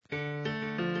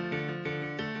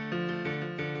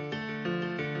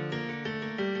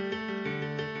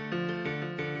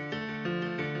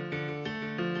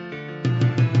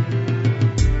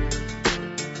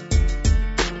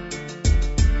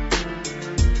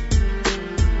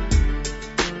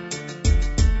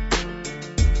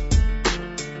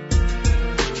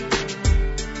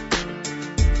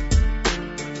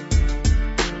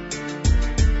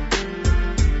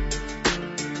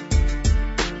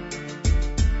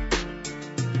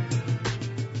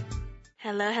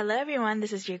Hello, hello everyone.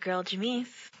 This is your girl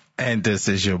Jamise. And this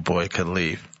is your boy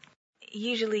Khalif.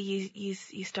 Usually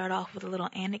you start off with a little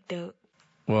anecdote.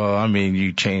 Well, I mean,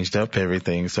 you changed up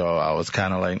everything, so I was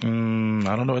kind of like, I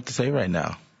don't know what to say right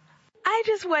now. I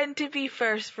just wanted to be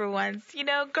first for once,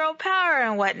 girl power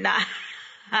and whatnot.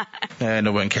 And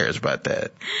no one cares about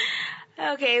that.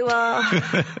 Okay, well,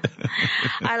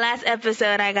 our last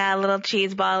episode I got a little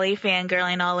cheese bally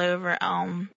fangirling all over,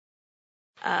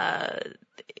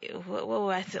 what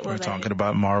was it? We're talking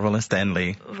about Marvel and Stan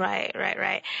Lee.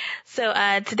 Right. So,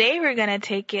 today we're gonna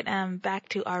take it, back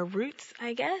to our roots,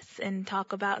 I guess, and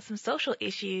talk about some social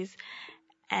issues.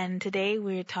 And today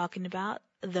we're talking about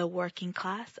the working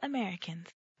class Americans.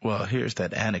 Well, here's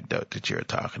that anecdote that you're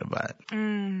talking about.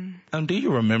 Do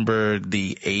you remember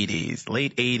the 80s,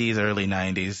 late 80s, early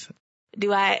 90s?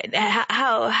 Do I,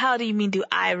 how do you mean do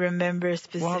I remember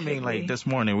specifically? Well, I mean, like this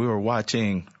morning we were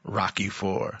watching Rocky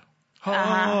IV.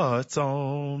 It's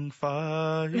on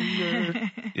fire.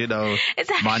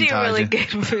 It's actually montage. A really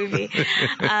good movie.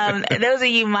 Those of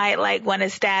you might want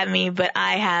to stab me, but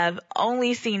I have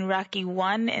only seen Rocky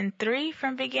 1 and 3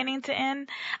 from beginning to end.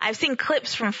 I've seen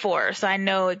clips from 4, so I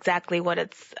know exactly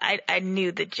what I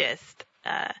knew the gist.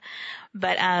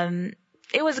 But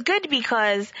it was good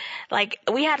because,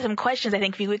 we had some questions, I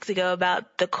think, a few weeks ago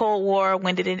about the Cold War.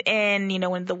 When did it end?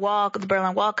 When the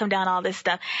Berlin Wall come down, all this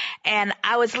stuff. And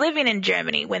I was living in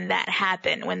Germany when that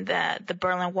happened, when the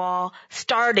Berlin Wall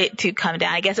started to come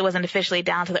down. I guess it wasn't officially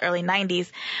down to the early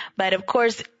 90s. But, of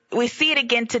course, we see it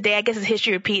again today. I guess it's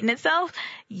history repeating itself.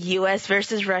 U.S.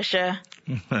 versus Russia.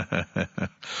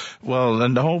 Well,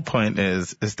 and the whole point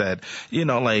is that,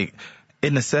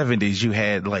 in the 70s, you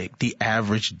had the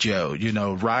average Joe,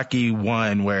 Rocky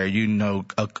 1 where,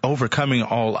 overcoming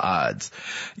all odds.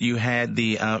 You had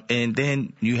and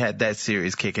then you had that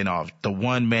series kicking off, the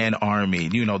one man army,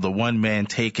 the one man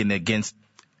taken against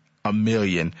a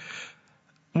million.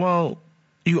 Well,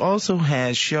 you also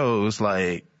had shows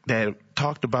that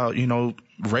talked about,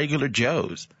 regular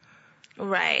Joes.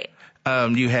 Right.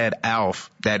 You had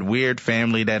Alf, that weird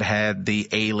family that had the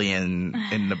alien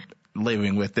in the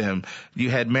living with them. You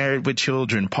had Married with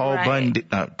Children, Al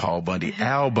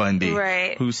Bundy,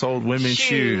 right, who sold women's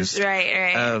shoes.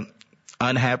 Right.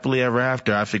 Unhappily Ever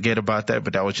After, I forget about that,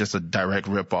 but that was just a direct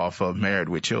ripoff of Married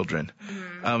with Children.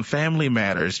 Family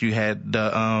Matters, you had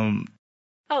the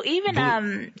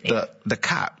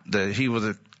cop, he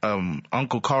was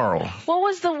Uncle Carl. What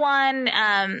was the one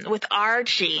with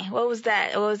Archie? What was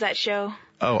that show?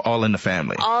 Oh, All in the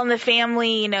Family. All in the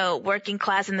Family, working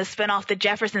class, and the spinoff, The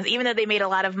Jeffersons. Even though they made a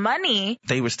lot of money,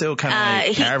 they were still kind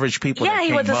of average people. Yeah,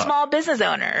 he was a small business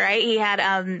owner, right? He had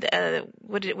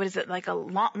what is it, like a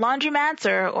laundromats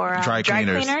or dry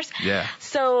cleaners? Yeah.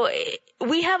 So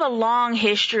we have a long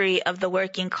history of the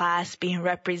working class being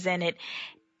represented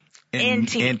in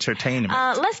entertainment.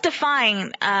 Let's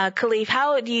define, Khalif.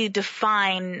 How do you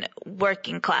define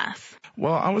working class?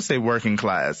 Well, I would say working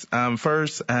class.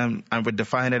 First, I would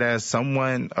define it as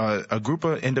a group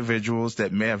of individuals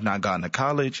that may have not gone to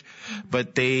college,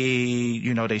 but they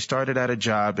started at a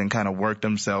job and kind of worked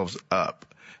themselves up,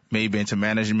 maybe into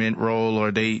management role,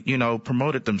 or they,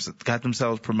 got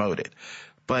themselves promoted,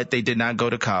 but they did not go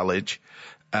to college.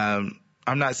 I'm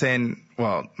not saying,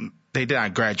 they did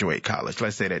not graduate college.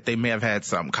 Let's say that they may have had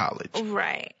some college.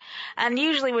 Right. And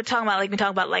usually we talk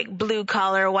about blue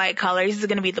collar, white collar. This is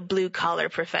going to be the blue collar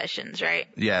professions, right?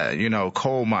 Yeah.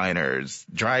 Coal miners,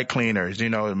 dry cleaners,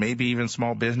 maybe even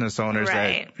small business owners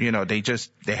right. that,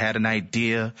 they had an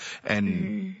idea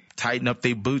and tightened up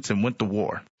their boots and went to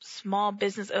war. Small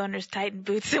business owners tightened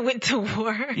boots and went to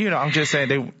war. I'm just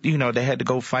saying they had to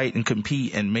go fight and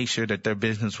compete and make sure that their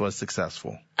business was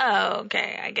successful. Oh,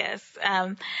 okay, I guess.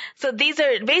 So these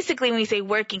are basically, when you say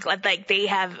working, they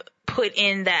have put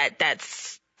in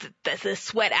that's the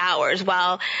sweat hours,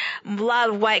 while a lot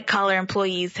of white collar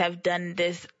employees have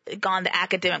gone the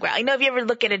academic route. If you ever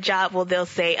look at a job, they'll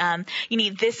say, you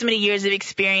need this many years of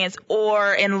experience,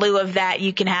 or in lieu of that,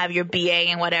 you can have your BA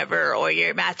and whatever, or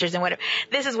your master's and whatever.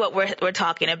 This is what we're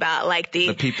talking about,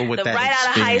 the people with that right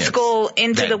out of high school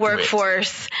into the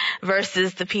workforce grit.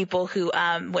 Versus the people who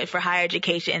went for higher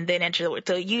education and then entered the work.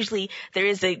 So usually there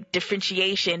is a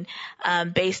differentiation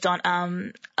based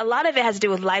on a lot of it has to do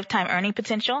with lifetime earning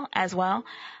potential as well,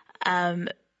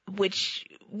 which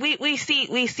we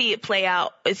see it play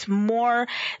out. It's more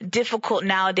difficult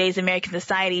nowadays in American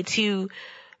society to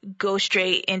go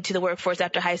straight into the workforce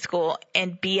after high school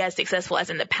and be as successful as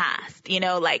in the past.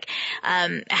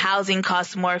 Housing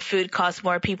costs more, food costs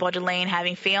more, people are delaying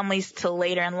having families till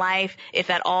later in life, if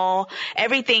at all.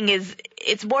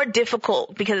 It's more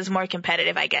difficult because it's more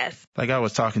competitive, I guess. I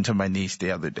was talking to my niece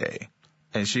the other day,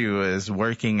 and she was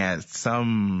working at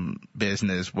some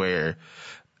business where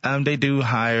they do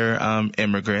hire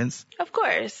immigrants. Of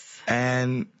course.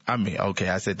 And I mean, okay,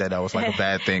 I said that was like a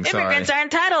bad thing. Immigrants are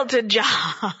entitled to jobs.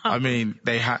 I mean,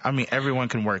 everyone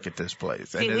can work at this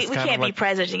place. See, we can't be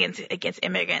prejudiced against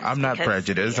immigrants. I'm not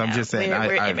prejudiced. I'm just saying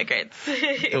we're immigrants.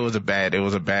 It was a bad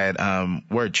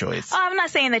word choice. Oh, I'm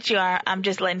not saying that you are. I'm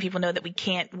just letting people know that we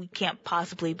can't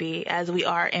possibly be, as we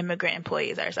are immigrant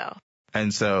employees ourselves.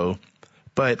 And so,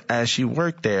 but as she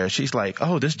worked there, she's like,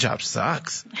 oh, this job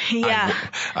sucks. Yeah.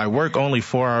 I work only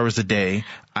 4 hours a day.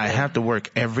 I have to work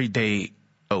every day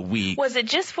a week. Was it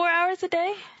just 4 hours a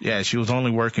day? Yeah, she was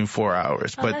only working 4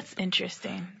 hours. Oh, but that's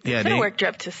interesting. Yeah, they worked her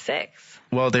up to 6.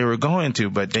 Well, they were going to,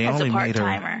 but they only made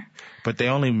her. But they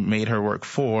only made her work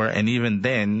 4, and even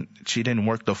then, she didn't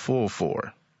work the full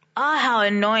 4. Oh, how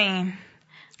annoying.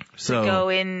 So to go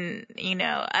in,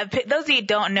 those of you who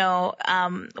don't know,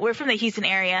 we're from the Houston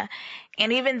area,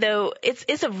 and even though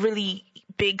it's a really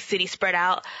big city spread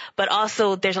out, but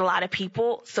also there's a lot of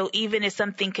people. So even if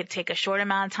something could take a short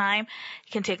amount of time,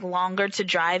 it can take longer to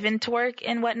drive into work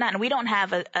and whatnot. And we don't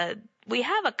have we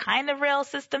have a kind of rail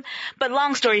system, but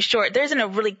long story short, there isn't a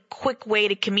really quick way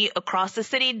to commute across the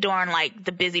city during like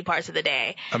the busy parts of the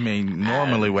day. I mean,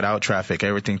 normally without traffic,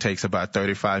 everything takes about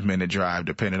 35-minute drive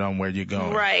depending on where you're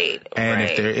going. Right. And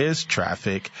if there is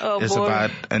traffic, it's about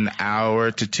an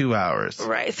hour to 2 hours.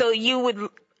 Right. So you would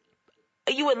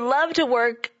love to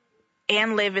work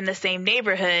and live in the same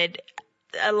neighborhood.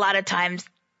 A lot of times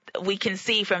we can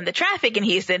see from the traffic in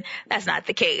Houston, that's not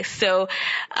the case. So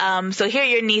here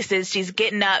your niece is, she's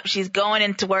getting up, she's going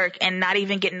into work and not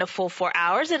even getting the full 4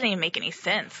 hours. It doesn't even make any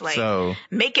sense. Like,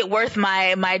 make it worth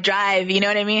my drive. You know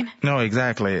what I mean? No,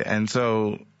 exactly.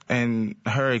 And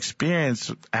her experience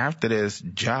after this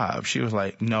job, she was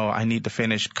like, no, I need to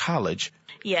finish college.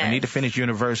 Yes. I need to finish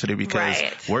university because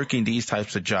working these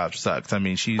types of jobs sucks. I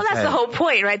mean, that's the whole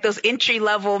point, right? Those entry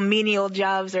level menial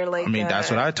jobs are like. I mean,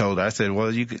 that's what I told her. I said,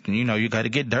 well, you got to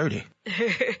get dirty.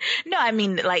 No, I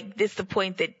mean, like, it's the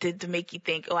point that to make you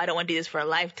think, oh, I don't want to do this for a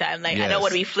lifetime. Like, I don't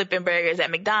want to be flipping burgers at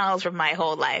McDonald's for my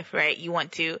whole life, right?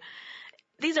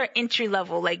 These are entry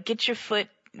level, like, get your foot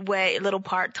wet, little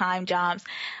part-time jobs.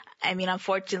 I mean,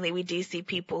 unfortunately, we do see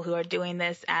people who are doing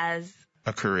this as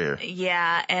a career.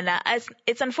 Yeah. And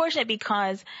it's unfortunate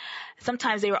because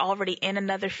sometimes they were already in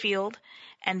another field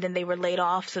and then they were laid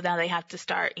off. So now they have to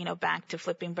start, back to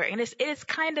flipping burgers. And it is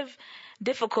kind of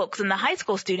difficult because in the high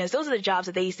school students, those are the jobs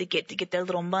that they used to get their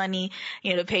little money,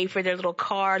 to pay for their little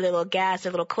car, their little gas,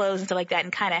 their little clothes and stuff like that,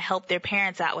 and kind of help their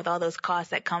parents out with all those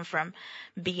costs that come from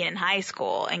being in high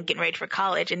school and getting ready for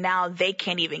college. And now they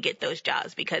can't even get those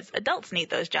jobs because adults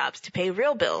need those jobs to pay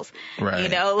real bills.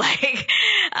 Right.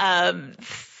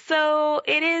 So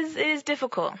it is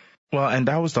difficult. Well, and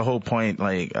that was the whole point,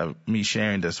 like, of me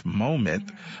sharing this moment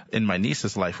in my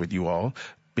niece's life with you all,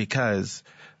 because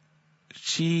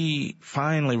she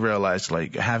finally realized,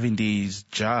 like, having these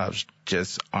jobs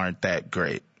just aren't that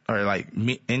great, or like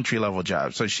entry-level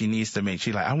jobs. So she needs to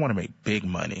she's like, I want to make big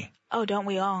money. Oh, don't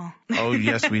we all? Oh,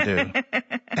 yes, we do.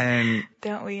 And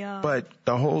don't we all? But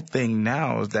the whole thing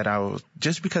now is that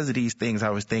just because of these things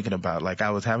I was thinking about, like I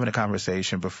was having a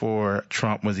conversation before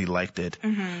Trump was elected.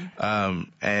 Mm-hmm.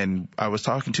 And I was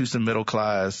talking to some middle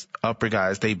class upper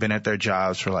guys. They've been at their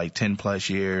jobs for like 10 plus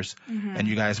years. Mm-hmm. And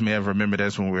you guys may have remembered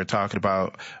this when we were talking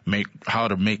about how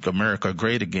to make America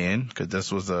great again, because this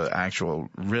was an actual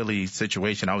really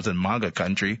situation. I was in MAGA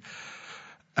country.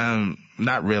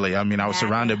 Not really. I mean, I was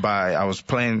surrounded my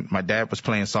dad was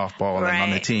playing softball and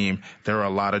on the team, there were a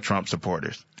lot of Trump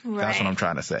supporters. Right. That's what I'm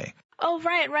trying to say. Oh,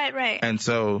 right. And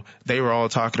so they were all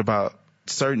talking about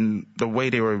the way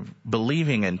they were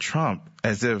believing in Trump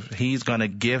as if he's going to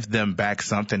give them back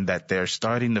something that they're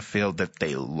starting to feel that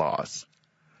they lost.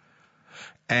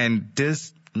 And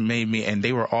this made me, and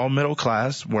they were all middle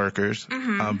class workers,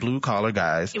 blue collar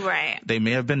guys. Right. They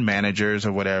may have been managers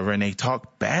or whatever, and they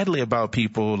talk badly about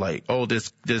people like, oh,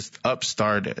 this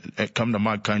upstart come to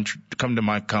my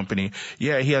company.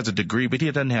 Yeah, he has a degree, but he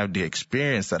doesn't have the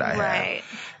experience that I have.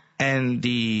 And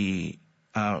the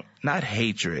not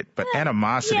hatred, but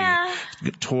animosity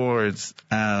towards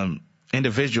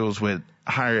individuals with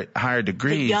higher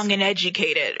degrees. The young and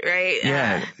educated, right?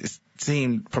 Yeah.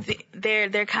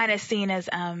 They're kind of seen as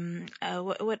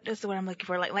what is the word I'm looking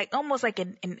for, like almost like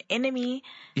an enemy.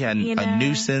 Yeah, a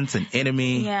nuisance, an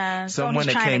enemy. Yeah, someone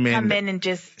that come in and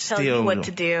just tell you what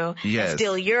to do. Yes.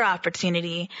 Steal your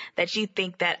opportunity that you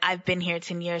think that I've been here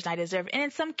 10 years and I deserve. And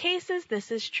in some cases, this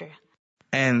is true.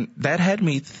 And that had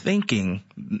me thinking,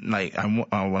 like when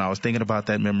I was thinking about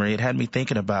that memory, it had me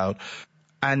thinking about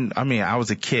I mean, I was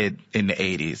a kid in the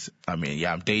 80s. I mean,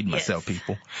 yeah, I'm dating myself,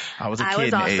 people. I was a kid in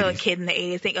the 80s. I was also a kid in the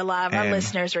 80s. I think a lot of our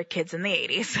listeners were kids in the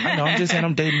 80s. I know, I'm just saying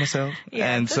I'm dating myself.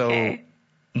 Yeah, and it's so okay.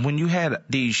 when you had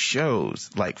these shows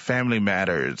like Family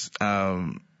Matters,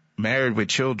 Married with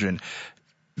Children,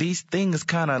 these things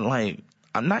kind of like,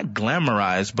 not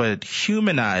glamorized, but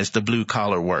humanized the blue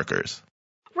collar workers.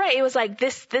 Right. It was like,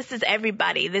 this is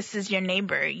everybody. This is your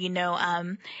neighbor, you know.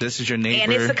 This is your neighbor.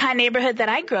 And it's the kind of neighborhood that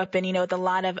I grew up in, you know, with a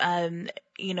lot of,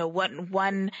 you know,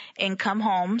 one income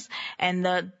homes, and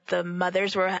the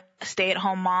mothers were stay at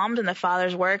home moms and the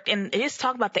fathers worked. And just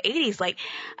talk about the 80s, like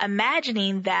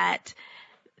imagining that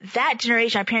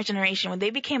generation, our parents' generation, when they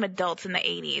became adults in the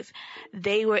 80s,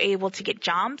 they were able to get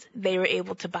jobs. They were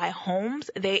able to buy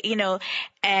homes. They, you know,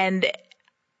 and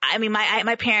I mean,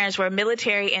 my parents were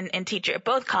military and teacher,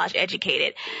 both college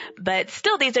educated, but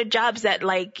still these are jobs that,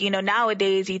 like, you know,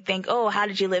 nowadays you think, oh, how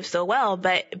did you live so well?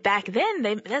 But back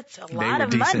then that's a lot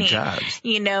of money, jobs.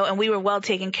 You know, and we were well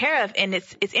taken care of. And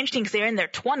it's interesting because they're in their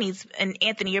 20s, and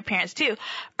Anthony, your parents too,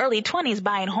 early 20s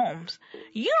buying homes.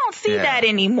 You don't see that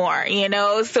anymore, you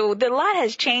know, so a lot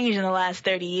has changed in the last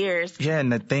 30 years. Yeah.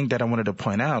 And the thing that I wanted to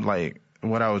point out, like,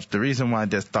 the reason why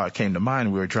this thought came to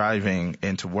mind, we were driving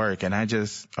into work, and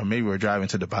or maybe we were driving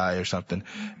to Dubai or something,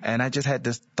 and I just had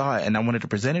this thought, and I wanted to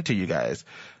present it to you guys.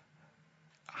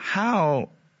 How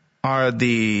are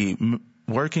the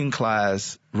working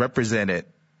class represented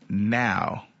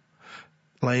now?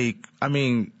 Like, I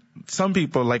mean, some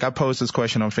people, like, I posted this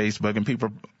question on Facebook, and people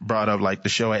brought up like the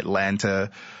show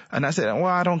Atlanta, and I said, well,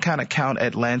 I don't kind of count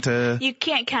Atlanta. You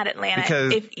can't count Atlanta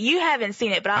because if you haven't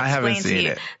seen it, but I'll explain to you.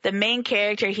 It. The main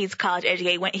character, he's college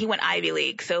educated. He went Ivy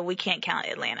League, so we can't count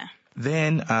Atlanta.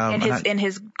 Then, and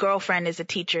his girlfriend is a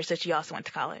teacher, so she also went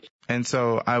to college. And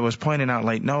so I was pointing out,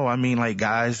 like, no, I mean, like,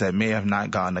 guys that may have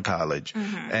not gone to college,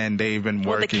 and they've been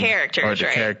working. The characters, or the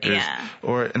right? characters.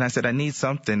 Yeah. And I said, I need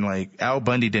something like Al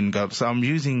Bundy didn't go. So I'm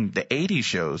using the 80s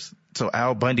shows. So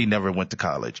Al Bundy never went to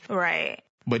college. Right.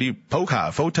 But he poked high,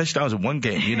 4 touchdowns in one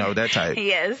game, you know, that type.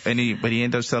 Yes. But he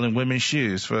ended up selling women's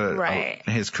shoes for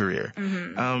his career.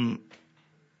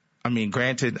 I mean,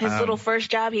 granted, his little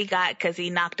first job he got because he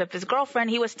knocked up his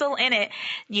girlfriend. He was still in it,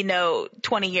 you know,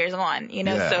 20 years on, you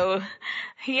know, so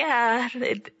yeah,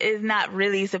 it is not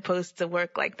really supposed to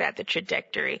work like that, the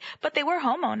trajectory, but they were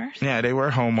homeowners. Yeah, they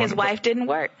were homeowners. His wife didn't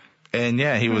work. And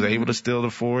yeah, he was able to still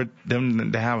afford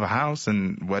them to have a house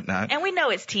and whatnot. And we know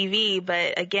it's TV,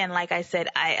 but again, like I said,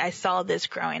 I saw this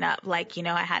growing up. Like, you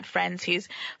know, I had friends whose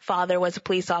father was a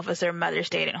police officer, mother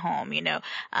stayed at home, you know,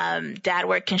 dad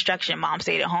worked construction, mom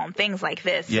stayed at home, things like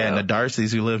this. Yeah, so. And the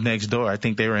Darcys who lived next door, I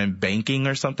think they were in banking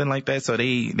or something like that. So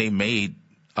they made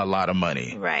a lot of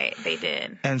money. Right, they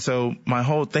did. And so my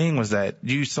whole thing was that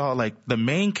you saw like the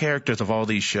main characters of all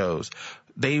these shows,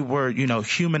 they were, you know,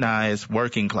 humanized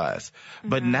working class.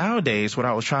 But nowadays, what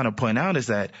I was trying to point out is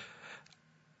that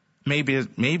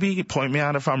maybe point me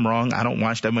out if I'm wrong. I don't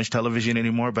watch that much television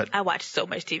anymore, but I watch so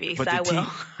much TV, so I will.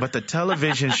 But the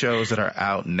television shows that are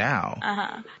out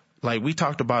now, like we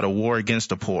talked about a war against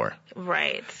the poor.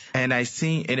 Right. And it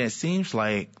seems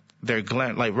like they're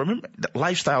like, remember the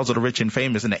Lifestyles of the Rich and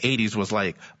Famous in the 80s was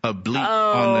like a bleep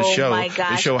on the show my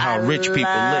gosh, to show how rich people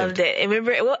lived. It.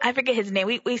 Remember, well, I forget his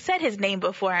name. We said his name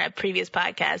before in a previous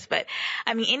podcast, but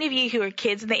I mean, any of you who were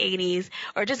kids in the 80s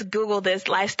or just Google this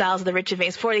Lifestyles of the Rich and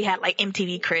Famous before they had like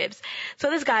MTV Cribs.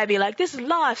 So this guy would be like, this is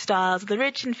Lifestyles of the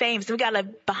Rich and Famous. And we got a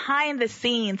behind the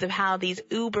scenes of how these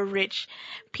uber rich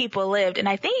people lived. And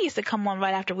I think he used to come on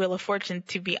right after Wheel of Fortune,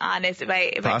 to be honest, if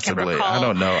I can recall. I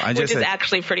don't know. Which is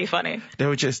actually pretty funny.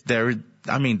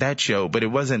 I mean, that show, but it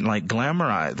wasn't like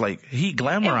glamorized. Like he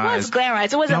glamorized. It was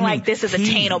glamorized. It wasn't like this is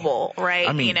attainable, right?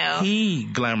 I mean, you know, he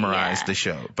glamorized the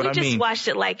show, but we just watched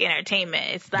it like entertainment.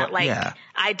 It's not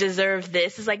I deserve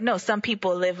this. It's like, no, some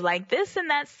people live like this and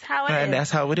that's how it is. And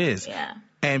that's how it is. Yeah.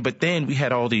 But then we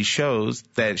had all these shows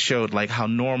that showed like how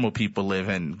normal people live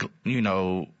and, you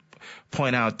know,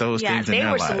 point out those things in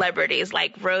their life. Yeah, they were celebrities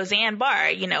like Roseanne Barr,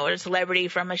 you know, a celebrity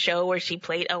from a show where she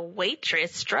played a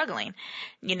waitress struggling,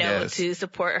 you know, to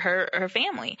support her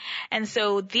family. And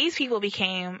so these people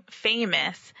became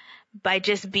famous by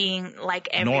just being like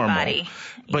everybody.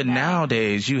 But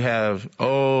nowadays you have,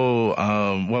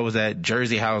 what was that?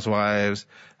 Jersey Housewives.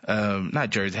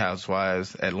 Not Jersey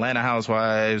Housewives, Atlanta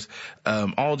Housewives,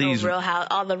 all these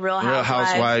all the Real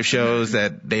Housewives shows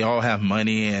that they all have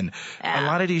money, and a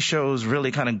lot of these shows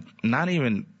really kind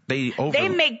of they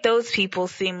make those people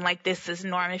seem like this is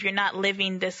norm. If you're not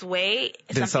living this way,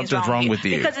 then something's wrong with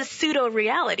you. Because it's pseudo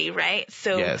reality, right?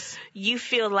 So you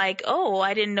feel like, oh,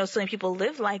 I didn't know so many people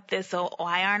live like this, so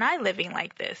why aren't I living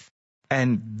like this?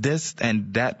 And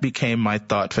that became my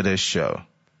thought for this show.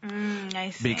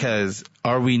 I see. Because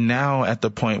are we now at the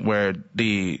point where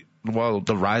the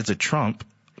rise of Trump,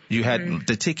 you had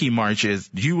the Tiki marches,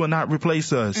 you will not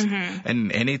replace us.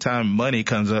 And anytime money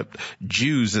comes up,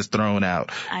 Jews is thrown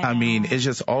out. I mean, it's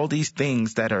just all these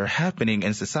things that are happening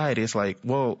in society. It's like,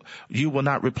 well, you will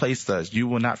not replace us. You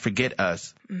will not forget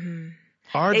us.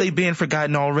 Are they being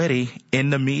forgotten already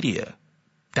in the media?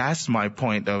 That's my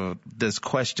point of this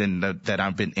question that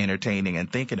I've been entertaining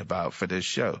and thinking about for this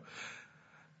show.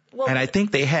 Well, and I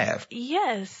think they have.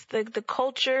 Yes, the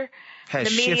culture, has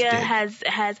the media shifted.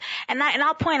 has, and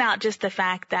I'll point out just the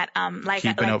fact that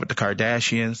keeping up with the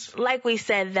Kardashians. Like we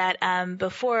said that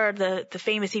before the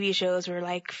famous TV shows were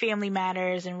like Family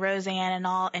Matters and Roseanne and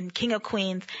all and King of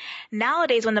Queens.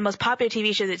 Nowadays, one of the most popular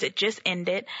TV shows that just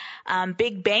ended,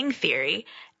 Big Bang Theory.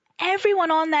 Everyone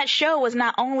on that show was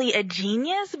not only a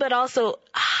genius, but also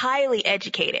highly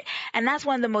educated. And that's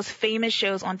one of the most famous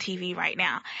shows on TV right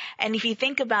now. And if you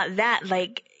think about that,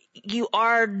 like, you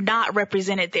are not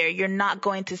represented there. You're not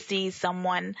going to see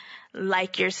someone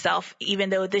like yourself,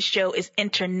 even though this show is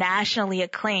internationally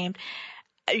acclaimed.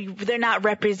 They're not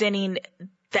representing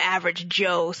the average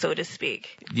Joe, so to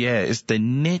speak. Yeah, it's the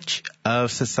niche of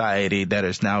society that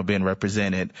has now been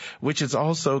represented, which is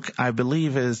also, I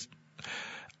believe,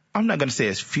 I'm not going to say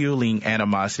it's fueling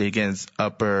animosity against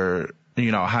higher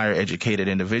educated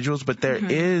individuals, but there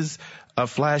is a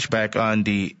flashback on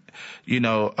the,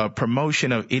 a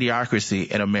promotion of idiocracy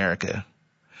in America.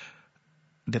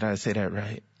 Did I say that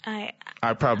right?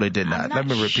 I probably did not. Let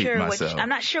me repeat myself. I'm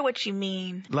not sure what you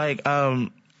mean. Like,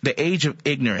 the age of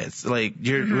ignorance. Like,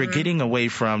 we're getting away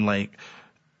from, like,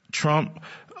 Trump,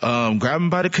 grabbing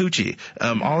by the coochie,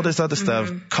 all this other stuff,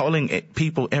 calling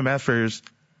people MFers.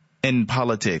 In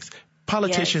politics,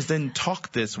 politicians didn't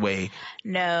talk this way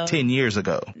 10 years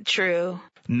ago. True.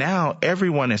 Now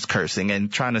everyone is cursing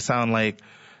and trying to sound like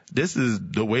this is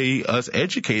the way us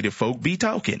educated folk be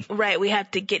talking. Right. We have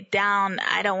to get down,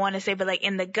 I don't want to say, but like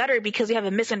in the gutter, because we have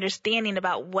a misunderstanding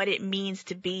about what it means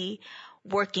to be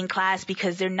working class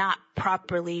because they're not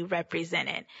properly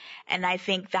represented. And I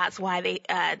think that's why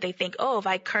they think, oh, if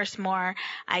I curse more,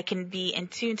 I can be in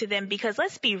tune to them, because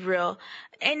let's be real.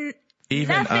 And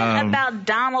nothing about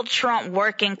Donald Trump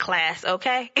working class,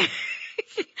 okay?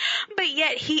 But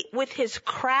yet with his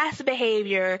crass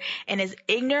behavior and his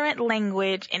ignorant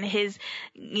language and his,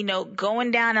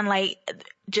 going down and like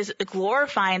just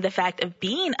glorifying the fact of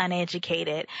being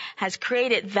uneducated has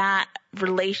created that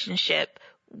relationship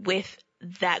with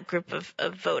that group of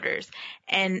voters.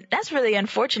 And that's really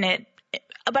unfortunate.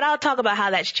 But I'll talk about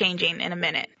how that's changing in a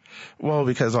minute. Well,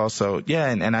 because also,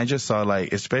 and I just saw,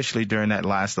 like, especially during that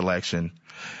last election,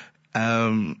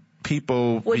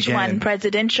 people Which one,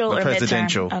 presidential or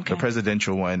midterm? Okay. The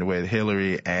presidential one with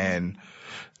Hillary, and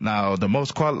now the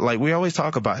most we always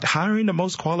talk about hiring the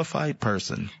most qualified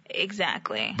person.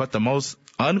 Exactly. But the most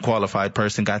unqualified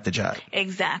person got the job.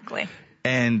 Exactly.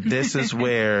 And this is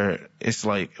where it's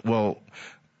like, well,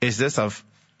 is this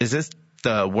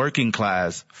the working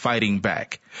class fighting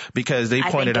back? Because they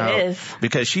pointed out,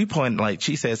 because she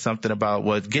said something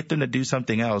about, get them to do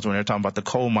something else when they're talking about the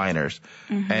coal miners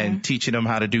and teaching them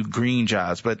how to do green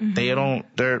jobs, but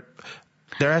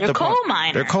they're at the coal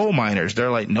miners. They're coal miners.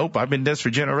 They're like, nope, I've been this for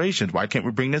generations. Why can't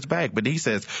we bring this back? But he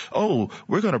says, oh,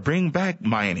 we're going to bring back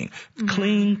mining,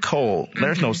 clean coal.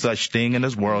 There's no such thing in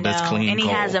this world as clean coal. And he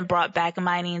hasn't brought back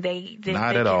mining.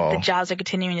 Not at all. The jobs are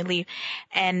continuing to leave.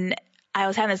 And I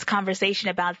was having this conversation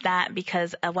about that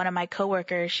because one of my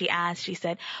coworkers, she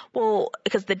said, well,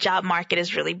 because the job market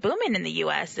is really booming in the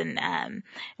U.S. and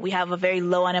we have a very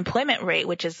low unemployment rate,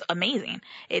 which is amazing.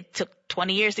 It took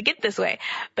 20 years to get this way.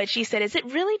 But she said, is it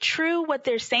really true what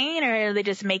they're saying, or are they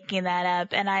just making that up?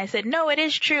 And I said, no, it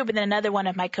is true. But then another one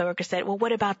of my coworkers said, well,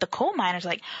 what about the coal miners?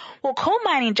 Like, well, coal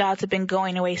mining jobs have been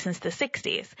going away since the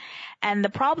 60s. And the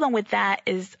problem with that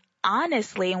is,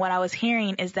 honestly, and what I was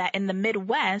hearing is that in the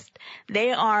Midwest,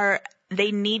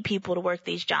 they need people to work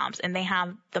these jobs, and they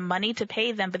have the money to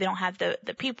pay them, but they don't have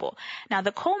the people. Now,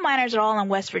 the coal miners are all in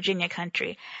West Virginia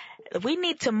country. We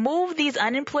need to move these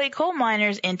unemployed coal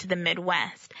miners into the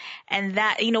Midwest. And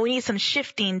that, we need some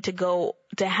shifting to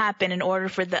happen in order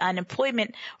for the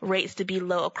unemployment rates to be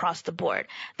low across the board.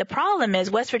 The problem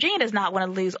is West Virginia does not want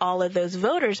to lose all of those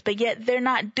voters, but yet they're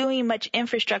not doing much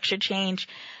infrastructure change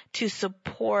to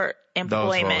support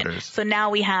employment. So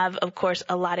now we have, of course,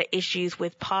 a lot of issues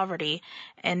with poverty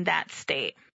in that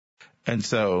state. And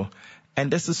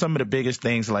this is some of the biggest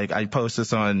things. Like, I post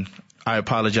this I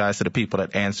apologize to the people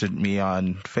that answered me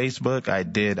on Facebook.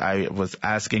 I was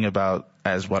asking about,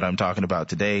 as what I'm talking about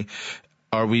today,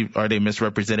 are they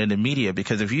misrepresented in media?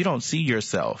 Because if you don't see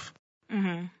yourself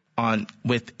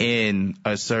within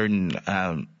a certain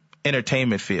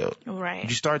entertainment field, right,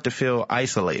 you start to feel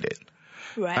isolated.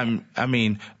 right. I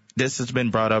mean, this has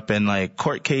been brought up in like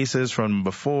court cases from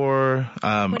before.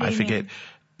 I forget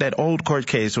that old court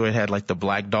case where it had like the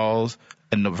black dolls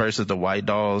and versus the white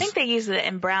dolls. I think they used it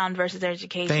in Brown versus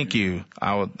Education. Thank you.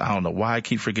 I don't know why I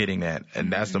keep forgetting that.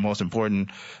 And that's the most important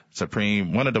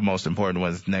one of the most important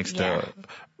ones next to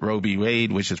Roe v.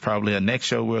 Wade, which is probably a next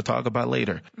show we'll talk about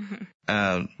later.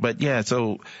 But yeah,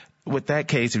 so with that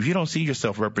case, if you don't see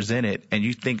yourself represented and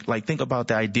you think about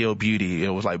the ideal beauty, it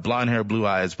was like blonde hair, blue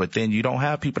eyes, but then you don't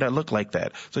have people that look like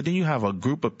that. So then you have a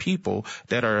group of people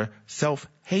that are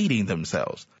self-hating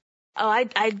themselves. Oh,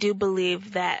 I do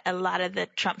believe that a lot of the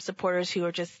Trump supporters who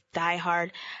are just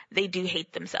diehard, they do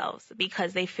hate themselves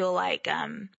because they feel like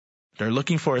they're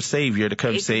looking for a savior to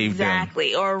come save them.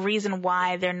 Exactly, or a reason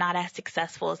why they're not as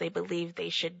successful as they believe they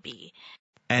should be.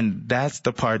 And that's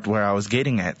the part where I was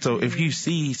getting at. So if you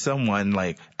see someone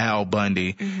like Al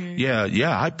Bundy,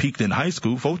 I peaked in high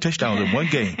school, 4 touchdowns in one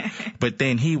game. But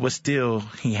then he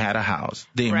had a house,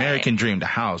 the American dream, the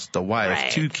house, the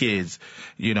wife, 2 kids,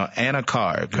 and a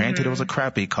car. Granted, it was a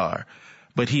crappy car,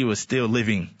 but he was still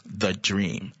living the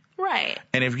dream. Right.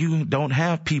 And if you don't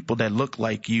have people that look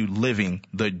like you living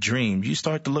the dream, you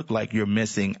start to look like you're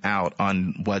missing out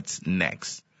on what's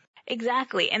next.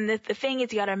 Exactly. And the thing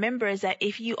is, you got to remember is that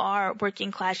if you are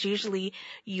working class, usually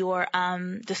your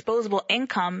disposable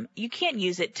income, you can't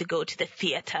use it to go to the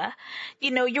theater.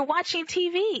 You're watching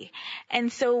TV.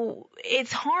 And so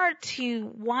it's hard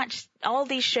to watch all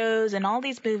these shows and all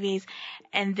these movies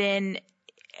and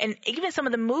even some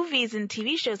of the movies and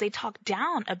TV shows, they talk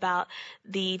down about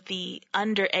the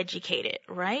undereducated,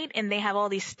 right? And they have all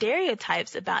these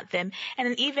stereotypes about them. And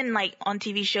then even like on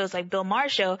TV shows like Bill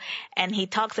Maher's show, and he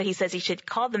says he should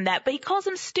call them that, but he calls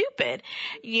them stupid,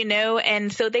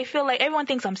 and so they feel like everyone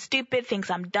thinks I'm stupid, thinks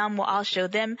I'm dumb. Well, I'll show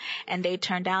them. And they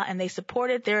turned out and they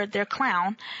supported their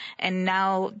clown. And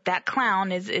now that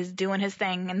clown is doing his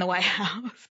thing in the White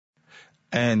House.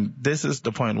 And this is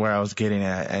the point where I was getting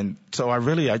at. And so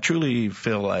I truly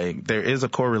feel like there is a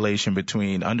correlation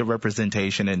between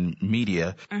underrepresentation in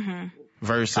media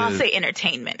versus... I'll say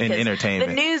entertainment. In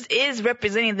entertainment. The news is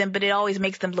representing them, but it always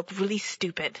makes them look really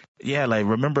stupid. Yeah, like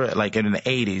remember like in the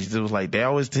 80s, it was like they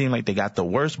always seemed like they got the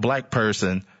worst black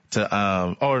person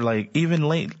to or like even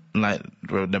late like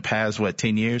the past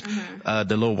 10 years, the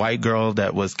little white girl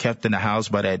that was kept in the house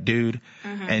by that dude,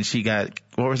 and she got,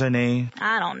 what was her name?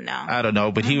 I don't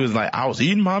know, but he was like, I was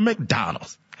eating my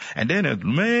McDonald's, and then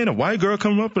a white girl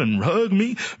come up and hug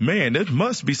me. Man, there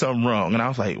must be something wrong. And I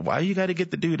was like, why you got to get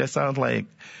the dude that sounds like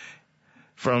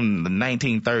from the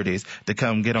 1930s to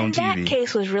come get on TV? That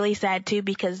case was really sad too,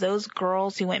 because those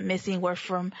girls who went missing were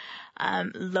from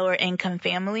lower income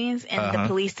families, and the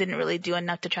police didn't really do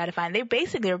enough to try to find. They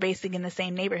were basically in the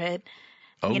same neighborhood.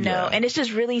 And it's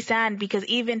just really sad because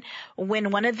even when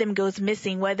one of them goes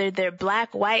missing, whether they're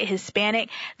black, white,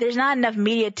 Hispanic, there's not enough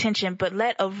media attention. But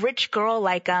let a rich girl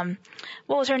like what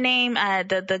was her name?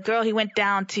 The girl who went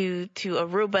down to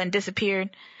Aruba and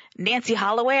disappeared. Nancy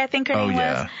Holloway, I think her name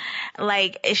was.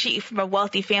 Like, is she from a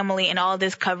wealthy family and all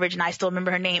this coverage, and I still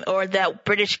remember her name. Or that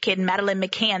British kid, Madeleine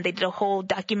McCann, they did a whole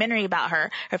documentary about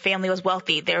her. Her family was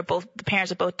wealthy. The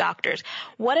parents are both doctors.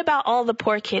 What about all the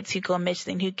poor kids who go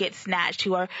missing, who get snatched,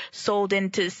 who are sold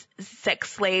into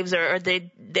sex slaves, or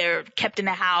they're kept in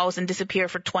a house and disappear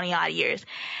for 20 odd years?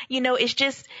 It's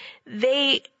just,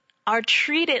 they are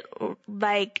treated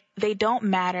like they don't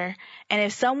matter. And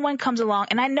if someone comes along,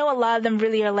 and I know a lot of them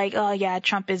really are like, oh yeah,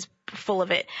 Trump is full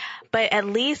of it, but at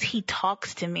least he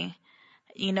talks to me.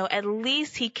 At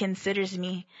least he considers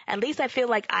me. At least I feel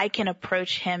like I can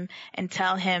approach him and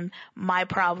tell him my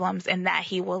problems, and that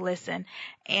he will listen.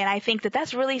 And I think that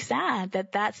that's really sad,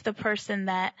 that that's the person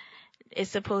that is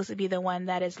supposed to be the one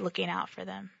that is looking out for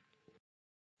them.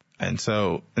 And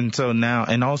so now,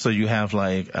 and also you have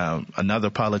like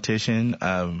another politician,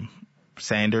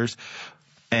 Sanders,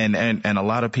 and a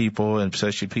lot of people, and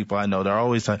especially people I know, they're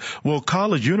always like, well,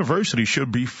 college university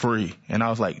should be free. And I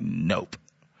was like, nope,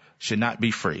 should not be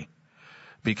free,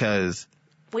 because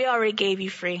we already gave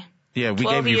you free. Yeah, we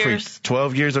gave you free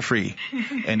 12 years of free.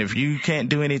 And if you can't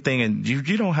do anything, and you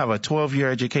don't have a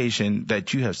 12-year education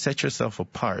that you have set yourself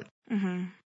apart,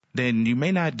 then you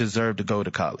may not deserve to go to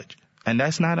college. And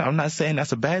I'm not saying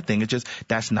that's a bad thing. It's just,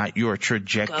 that's not your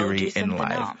trajectory in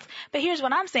life. Else. But here's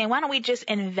what I'm saying. Why don't we just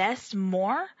invest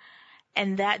more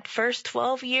And that first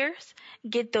 12 years,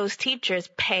 get those teachers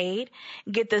paid,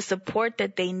 get the support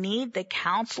that they need, the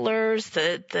counselors,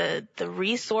 the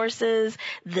resources,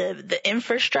 the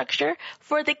infrastructure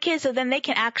for the kids, so then they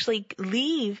can actually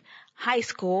leave high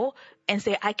school and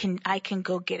say, I can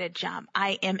go get a job.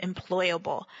 I am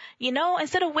employable.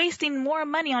 Instead of wasting more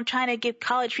money on trying to get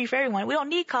college free for everyone. We don't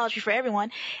need college free for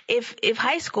everyone if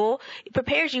high school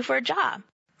prepares you for a job.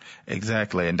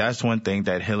 Exactly. And that's one thing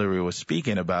that Hillary was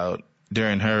speaking about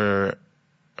during her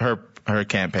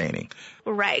campaigning.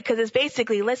 Right. Because it's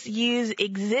basically, let's use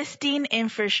existing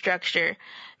infrastructure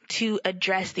to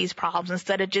address these problems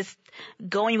instead of just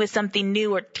going with something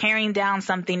new or tearing down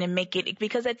something and make it,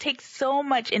 because it takes so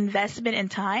much investment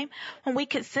and time when we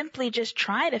could simply just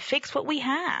try to fix what we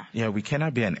have. Yeah, we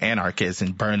cannot be an anarchist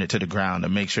and burn it to the ground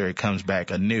and make sure it comes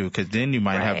back anew, because then you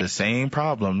might have the same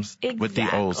problems with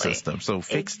the old system. So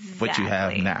fix what you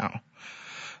have now.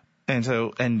 And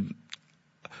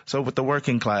so with the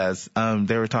working class,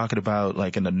 they were talking about,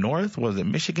 like, in the North, was it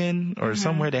Michigan or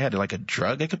somewhere, they had like a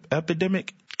drug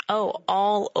epidemic? Oh,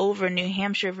 all over New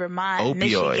Hampshire, Vermont, Opioids.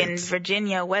 Michigan,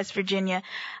 Virginia, West Virginia,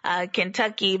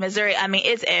 Kentucky, Missouri. I mean,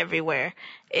 it's everywhere.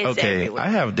 It's everywhere. I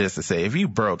have this to say. If you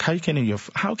broke, how can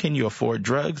you afford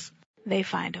drugs? They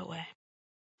find a way.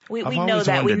 We know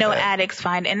that. We know addicts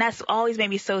find, and that's always made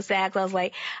me so sad. 'Cause I was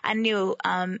like, I knew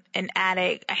an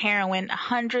addict, a heroin,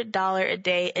 $100 a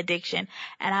day addiction,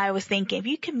 and I was thinking, if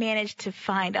you can manage to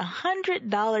find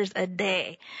 $100 a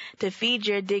day to feed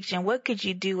your addiction, what could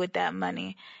you do with that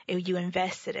money if you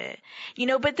invested it?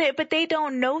 But they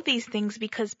don't know these things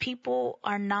because people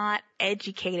are not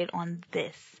educated on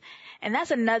this. And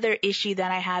that's another issue that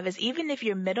I have, is even if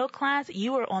you're middle class,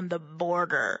 you are on the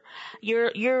border.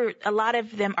 A lot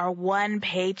of them are one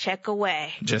paycheck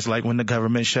away. Just like when the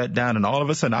government shut down and all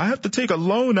of a sudden I have to take a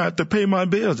loan out to pay my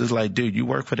bills. It's like, dude, you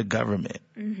work for the government.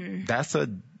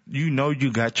 Mm-hmm.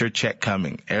 You got your check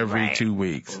coming every 2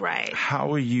 weeks. Right.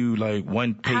 How are you, like,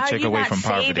 one paycheck away from poverty?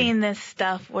 How are you not saving this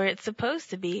stuff where it's supposed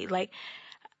to be? Like,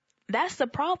 that's the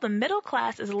problem. Middle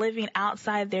class is living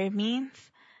outside their means.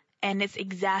 And it's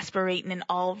exasperating and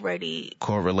already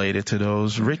correlated to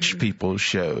those rich people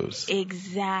shows.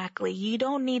 Exactly. You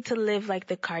don't need to live like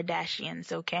the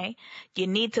Kardashians, okay? You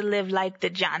need to live like the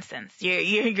Johnsons.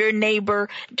 Your neighbor.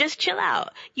 Just chill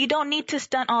out. You don't need to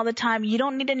stunt all the time. You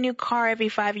don't need a new car every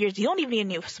 5 years. You don't even need a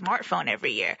new smartphone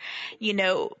every year.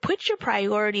 Put your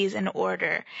priorities in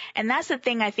order. And that's the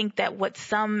thing, I think, that what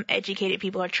some educated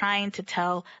people are trying to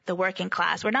tell the working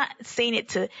class. We're not saying it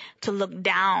to look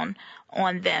down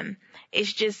on them.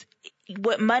 It's just,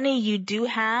 what money you do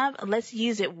have, let's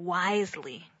use it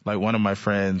wisely. Like one of my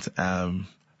friends,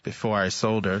 before I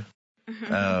sold her.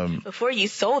 Before you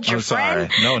sold your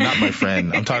friend? Sorry. No, not my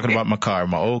friend. I'm talking about my car,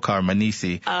 my old car, my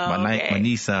Nissan. My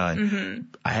Nissan.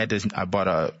 Mm-hmm. I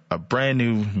bought a brand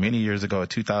new, many years ago, a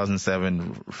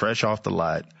 2007, fresh off the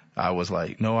lot. I was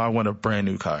like, no, I want a brand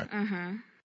new car.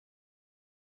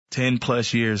 10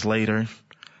 plus years later,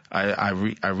 I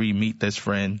re-meet this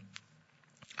friend.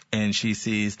 And she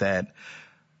sees that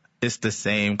it's the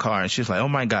same car. And she's like, oh,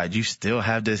 my God, you still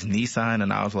have this Nissan?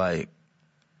 And I was like,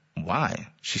 why?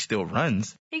 She still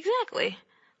runs. Exactly.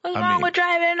 What's wrong with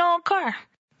driving an old car?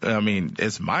 I mean,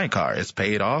 it's my car. It's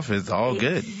paid off. It's all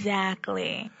good.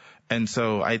 Exactly. And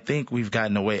so I think we've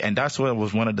gotten away. And that's what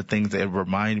was one of the things that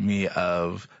reminded me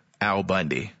of Al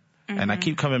Bundy. And I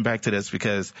keep coming back to this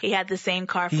because he had the same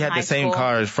car from high school. He had the same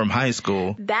cars from high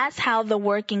school. That's how the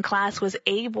working class was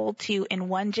able to, in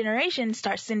one generation,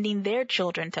 start sending their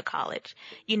children to college.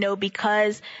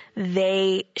 Because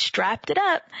they strapped it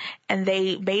up and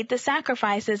they made the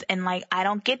sacrifices, and like, I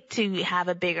don't get to have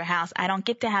a bigger house. I don't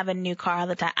get to have a new car all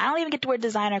the time. I don't even get to wear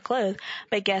designer clothes.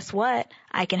 But guess what?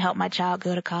 I can help my child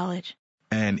go to college.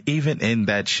 And even in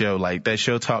that show, like, that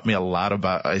show taught me a lot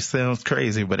about, it sounds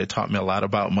crazy, but it taught me a lot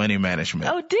about money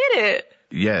management. Oh, did it?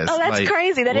 Yes. Oh, that's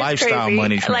crazy. That is lifestyle crazy.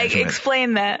 Money like, management.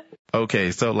 Explain that.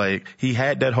 Okay. So like, he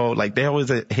had that whole, like,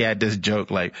 he had this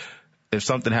joke, like, if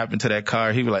something happened to that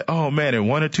car, he'd be like, oh man, in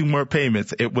 1 or 2 more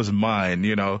payments, it was mine,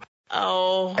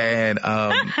 Oh. And,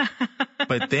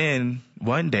 but then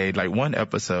one day, like one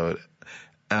episode,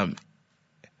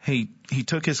 he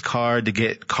took his car to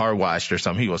get car washed or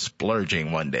something. He was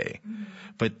splurging one day.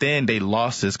 But then they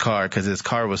lost his car because his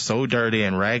car was so dirty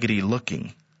and raggedy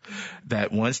looking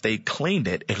that once they cleaned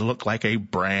it, it looked like a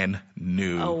brand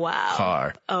new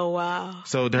car. Oh, wow.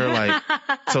 So they're like,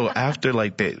 so after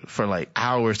for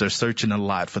hours, they're searching a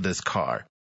lot for this car.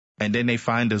 And then they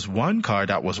find this one car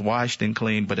that was washed and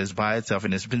cleaned, but it's by itself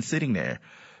and it's been sitting there.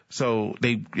 So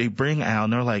they bring Al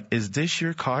and they're like, is this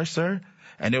your car, sir?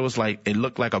 And it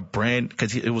looked like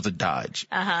cause it was a Dodge.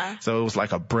 Uh-huh. So it was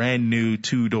like a brand new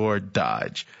 2-door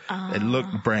Dodge. It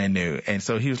looked brand new. And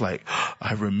so he was like,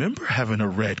 I remember having a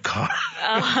red car.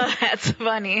 Oh, that's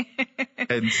funny.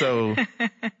 And so,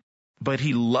 but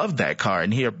he loved that car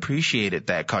and he appreciated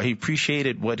that car. He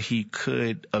appreciated what he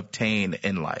could obtain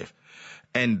in life.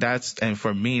 And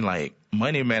for me, like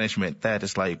money management, that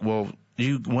is like, well,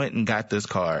 you went and got this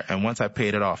car. And once I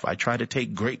paid it off, I tried to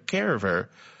take great care of her.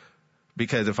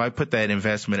 Because if I put that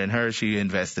investment in her, she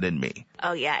invested in me.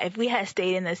 Oh yeah, if we had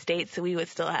stayed in the States, we would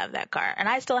still have that car. And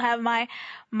I still have my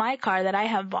car that I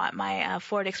have bought, my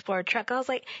Ford Explorer truck. I was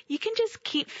like, you can just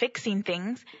keep fixing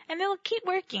things and it'll keep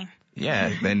working.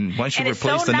 Yeah, and once you and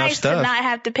replace it's so enough nice stuff, to not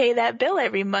have to pay that bill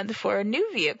every month for a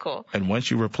new vehicle. And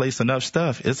once you replace enough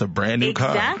stuff, it's a brand new car.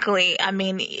 Exactly. I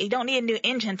mean, you don't need a new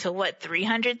engine till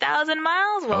 300,000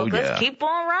 miles? Well, let's keep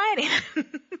on riding.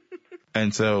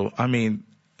 And so, I mean,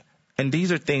 and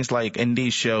these are things like in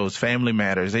these shows, Family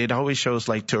Matters, it always shows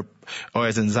or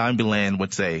as in Zombieland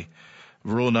would say,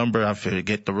 I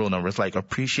forget the rule number. It's like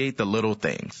appreciate the little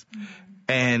things. Mm-hmm.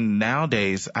 And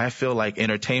nowadays, I feel like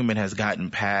entertainment has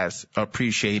gotten past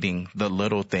appreciating the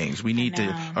little things. We need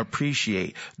to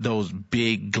appreciate those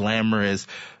big, glamorous,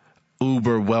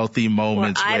 uber wealthy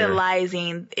moments. We're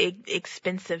idolizing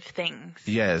expensive things.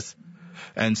 Yes.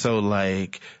 And so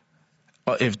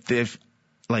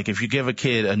if you give a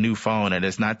kid a new phone and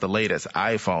it's not the latest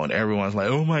iPhone, everyone's like,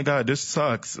 oh my God, this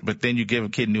sucks. But then you give a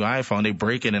kid a new iPhone, they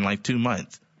break it in 2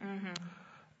 months. Mm-hmm.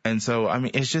 And so, I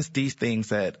mean, it's just these things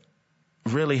that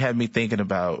really had me thinking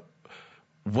about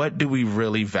what do we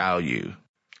really value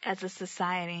as a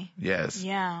society? Yes.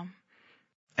 Yeah.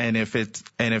 And if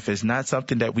it's not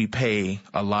something that we pay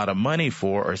a lot of money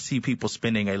for or see people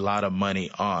spending a lot of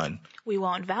money on, we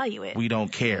won't value it. We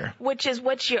don't care. Which is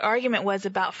what your argument was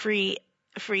about free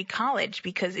college,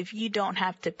 because if you don't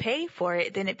have to pay for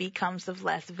it, then it becomes of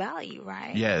less value,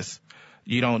 right? Yes.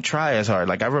 You don't try as hard.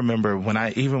 Like I remember when I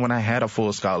had a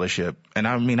full scholarship, and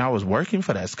I mean, I was working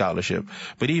for that scholarship,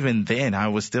 but even then I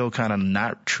was still kind of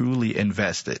not truly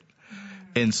invested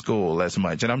in school as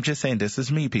much. And I'm just saying, this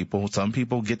is me, people. Some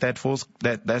people get that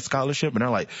that scholarship and they're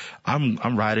like,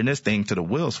 I'm riding this thing till the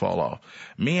wheels fall off.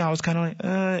 Me, I was kind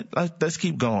of like, let's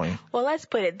keep going. Well, let's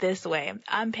put it this way.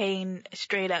 I'm paying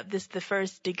straight up. This is the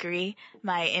first degree,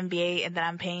 my MBA, that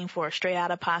I'm paying for straight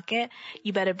out of pocket.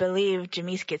 You better believe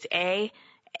Jamise gets A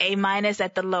minus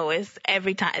at the lowest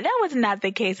every time. That was not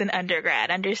the case in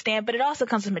undergrad, understand? But it also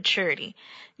comes with maturity,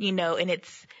 and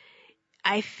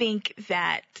I think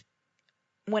that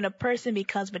when a person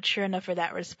becomes mature enough for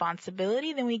that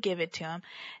responsibility, then we give it to them.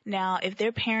 Now, if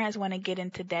their parents want to get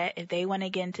into debt, if they want to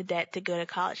get into debt to go to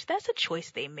college, that's a choice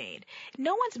they made.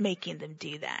 No one's making them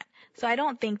do that. So I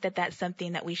don't think that that's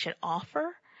something that we should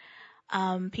offer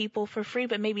people for free,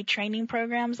 but maybe training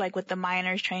programs like with the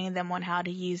minors, training them on how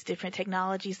to use different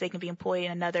technologies they can be employed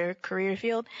in another career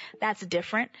field. That's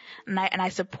different. And I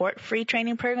support free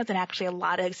training programs, and actually a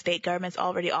lot of state governments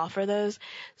already offer those.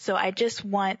 So I just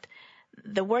want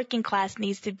the working class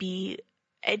needs to be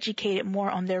educated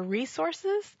more on their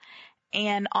resources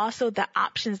and also the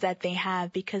options that they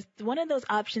have, because one of those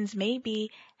options may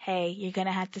be, hey, you're going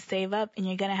to have to save up and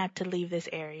you're going to have to leave this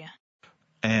area.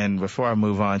 And before I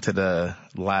move on to the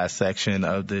last section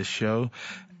of this show,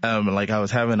 I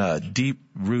was having a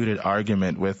deep-rooted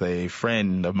argument with a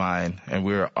friend of mine, and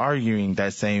we were arguing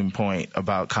that same point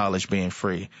about college being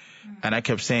free. And I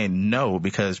kept saying no,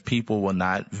 because people will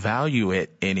not value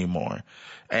it anymore.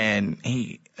 And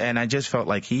I just felt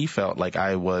like he felt like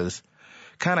I was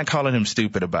kind of calling him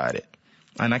stupid about it.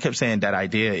 And I kept saying that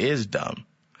idea is dumb.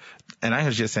 And I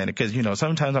was just saying it because,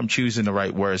 sometimes I'm choosing the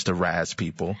right words to razz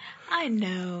people. I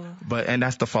know. And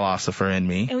that's the philosopher in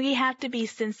me. And we have to be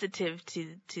sensitive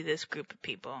to this group of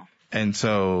people. And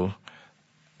so,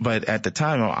 but at the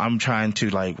time, I'm trying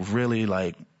to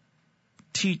really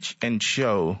teach and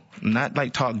show, not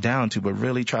talk down to, but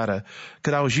really try to,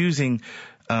 because I was using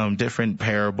different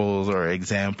parables or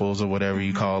examples or whatever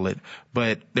you call it.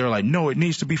 But they were like, no, it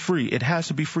needs to be free. It has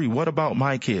to be free. What about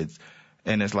my kids?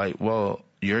 And it's like, well,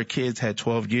 your kids had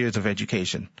 12 years of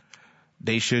education.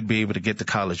 They should be able to get to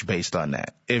college based on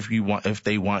that if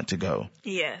they want to go.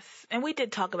 Yes. And we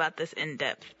did talk about this in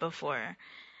depth before.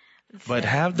 But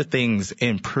have the things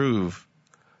improve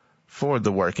for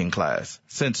the working class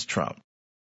since Trump?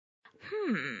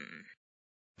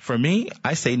 For me,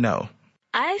 I say no.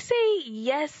 I say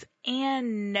yes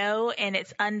and no, and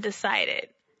it's undecided.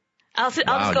 I'll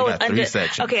just go with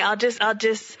undecided. Okay, I'll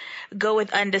just go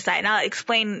with undecided. I'll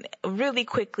explain really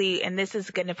quickly, and this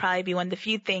is going to probably be one of the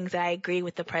few things that I agree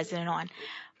with the president on.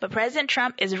 But President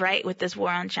Trump is right with this war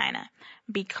on China.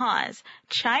 because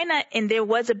China, and there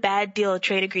was a bad deal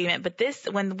trade agreement, but this,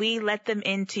 when we let them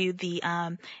into the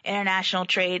international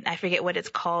trade, I forget what it's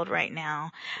called right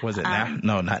now. Was it NAFTA?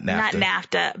 No, not NAFTA. Not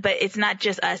NAFTA, but it's not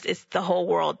just us, it's the whole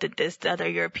world that this, the other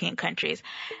European countries.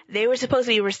 They were supposed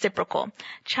to be reciprocal.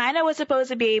 China was supposed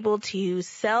to be able to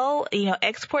sell,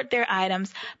 export their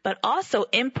items, but also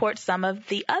import some of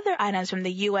the other items from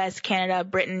the US, Canada,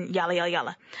 Britain, yalla, yalla,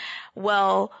 yalla.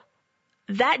 Well,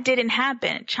 that didn't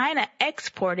happen. China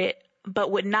exported,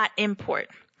 but would not import.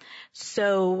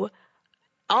 So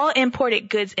all imported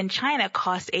goods in China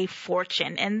cost a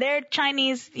fortune. And their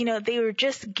Chinese, they were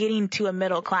just getting to a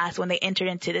middle class when they entered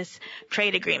into this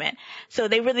trade agreement. So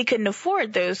they really couldn't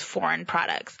afford those foreign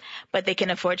products, but they can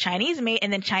afford Chinese made,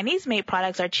 and then Chinese made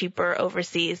products are cheaper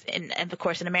overseas, and of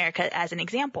course in America as an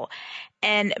example.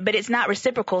 But it's not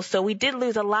reciprocal. So we did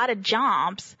lose a lot of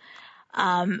jobs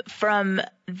from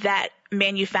that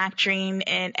manufacturing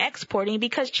and exporting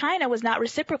because China was not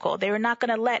reciprocal. They were not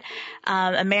going to let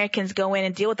Americans go in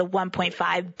and deal with the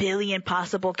 1.5 billion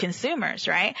possible consumers,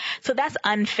 right? So that's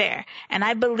unfair. And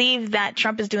I believe that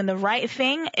Trump is doing the right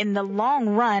thing. In the long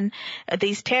run,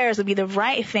 these tariffs will be the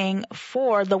right thing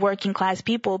for the working class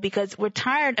people because we're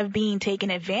tired of being taken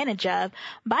advantage of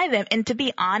by them. And to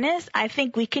be honest, I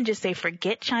think we can just say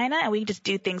forget China and we can just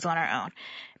do things on our own.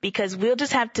 Because we'll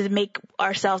just have to make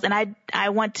ourselves, and I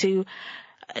want to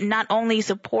not only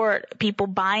support people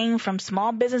buying from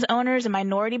small business owners and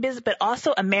minority business, but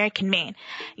also American made,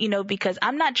 because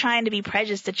I'm not trying to be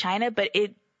prejudiced to China, but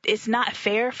it's not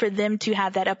fair for them to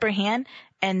have that upper hand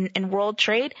in world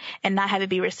trade and not have it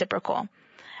be reciprocal.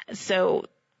 So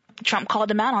Trump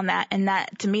called him out on that, and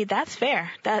that, to me, that's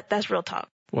fair. That's real talk.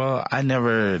 Well, I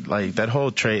never, that whole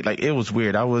trade, it was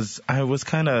weird. I was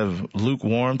kind of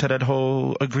lukewarm to that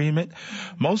whole agreement,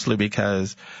 mostly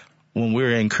because when we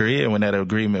were in Korea, when that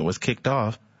agreement was kicked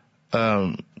off,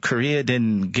 Korea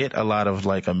didn't get a lot of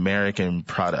American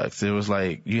products. It was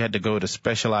you had to go to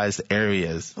specialized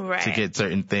areas to get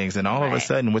certain things. And all of a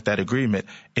sudden with that agreement,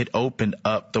 it opened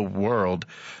up the world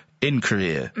in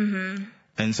Korea. Mm-hmm.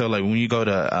 And so when you go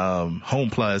to Home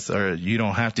Plus, or you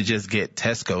don't have to just get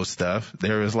Tesco stuff,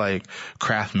 there was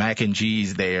Kraft mac and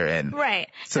cheese there. And right.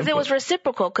 Because it was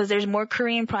reciprocal because there's more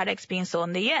Korean products being sold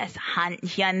in the U.S.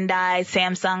 Hyundai,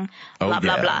 Samsung, blah,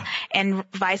 blah, blah. And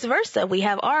vice versa. We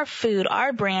have our food,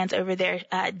 our brands over there,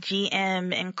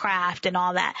 GM and Kraft and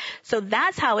all that. So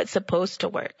that's how it's supposed to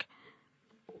work.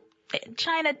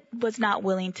 China was not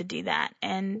willing to do that,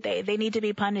 and they need to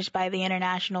be punished by the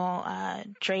international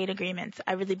trade agreements.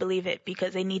 I really believe it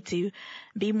because they need to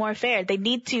be more fair. They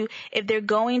need to, if they're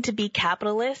going to be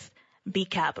capitalist, be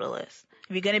capitalist.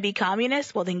 If you're going to be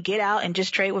communist, well then get out and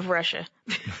just trade with Russia.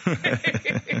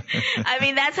 I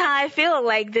mean, that's how I feel.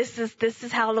 This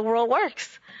is how the world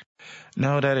works.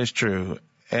 No, that is true.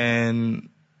 And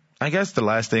I guess the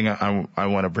last thing I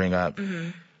want to bring up,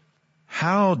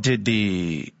 how did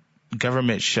the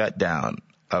government shutdown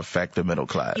affect the middle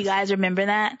class? You guys remember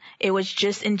that? It was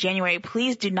just in January.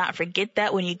 Please do not forget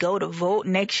that when you go to vote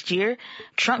next year.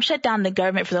 Trump shut down the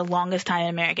government for the longest time in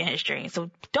American history. So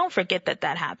don't forget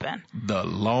that happened. The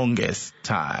longest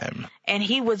time. And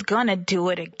he was gonna do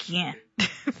it again.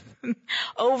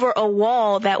 Over a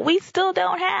wall that we still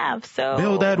don't have. So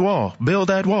build that wall. Build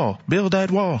that wall. Build that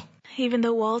wall. Even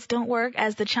though walls don't work,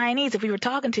 as the Chinese, if we were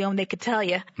talking to them, they could tell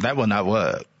you. That will not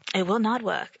work. It will not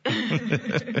work.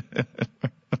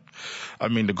 I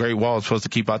mean, the Great Wall is supposed to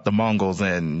keep out the Mongols,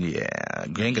 and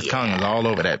Genghis Khan is all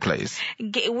over that place.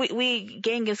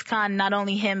 Genghis Khan, not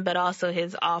only him, but also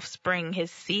his offspring,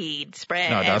 his seed spread.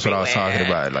 No, that's everywhere. what I was talking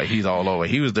about. He's all over.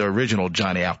 He was the original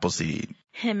Johnny Appleseed.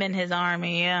 Him and his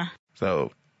army, yeah.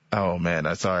 So, oh man,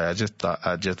 I'm sorry. I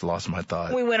just lost my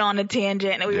thought. We went on a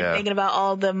tangent and we were thinking about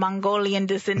all the Mongolian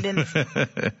descendants,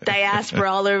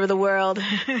 diaspora all over the world.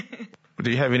 Do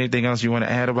you have anything else you want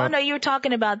to add about? Oh no, you were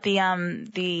talking about the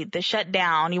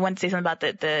shutdown. You wanted to say something about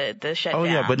the shutdown. Oh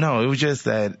yeah, but no, it was just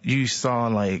that you saw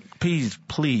please,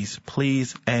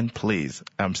 and please.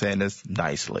 I'm saying this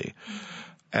nicely.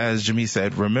 As Jimmy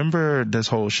said, remember this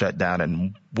whole shutdown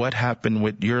and what happened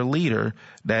with your leader,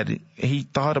 that he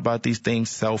thought about these things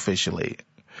selfishly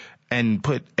and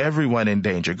put everyone in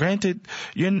danger. Granted,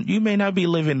 you may not be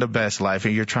living the best life,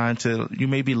 and you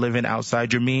may be living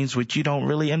outside your means, which you don't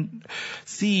really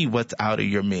see what's out of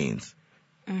your means.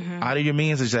 Mm-hmm. Out of your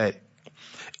means is that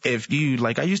if you,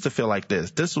 I used to feel like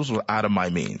this was out of my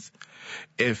means.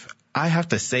 If I have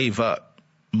to save up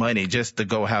money just to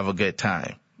go have a good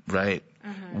time, right?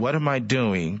 Mm-hmm. What am I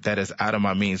doing that is out of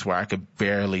my means where I could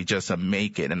barely just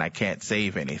make it and I can't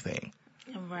save anything?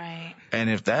 Right. And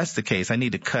if that's the case, I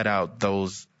need to cut out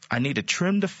those I need to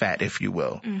trim the fat, if you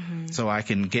will, so I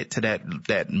can get to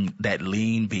that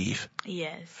lean beef.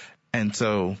 Yes. And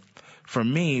so for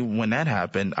me, when that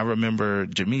happened, I remember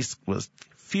Jamise was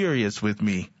furious with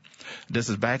me. This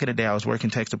is back in the day. I was working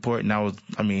tech support, and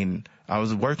I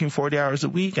was working 40 hours a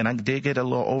week, and I did get a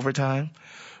little overtime,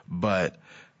 but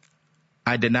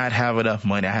I did not have enough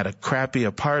money. I had a crappy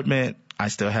apartment. I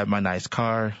still had my nice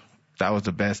car. That was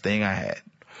the best thing I had.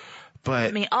 But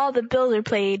I mean, all the bills are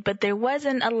paid, but there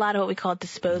wasn't a lot of what we call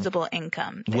disposable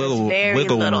income.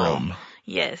 wiggle little room.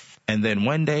 Yes. And then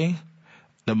one day,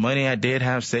 the money I did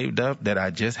have saved up that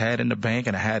I just had in the bank,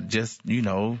 and I had just,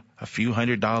 a few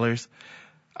 $100s.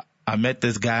 I met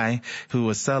this guy who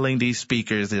was selling these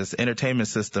speakers, this entertainment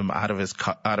system out of his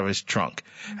trunk.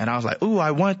 And I was like, ooh,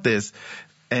 I want this.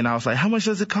 And I was like, how much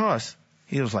does it cost?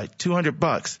 He was like,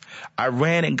 $200. I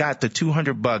ran and got the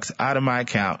 $200 out of my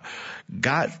account,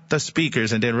 got the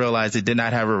speakers, and then realized it did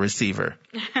not have a receiver.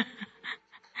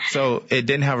 So it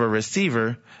didn't have a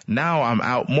receiver. Now I'm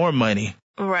out more money.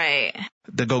 Right.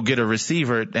 To go get a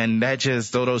receiver, and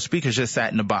those speakers just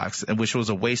sat in the box, which was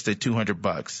a wasted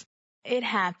 $200. It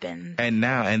happened. And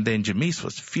then Jamise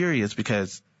was furious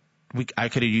because I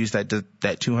could have used that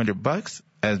 $200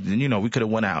 as, we could have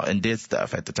went out and did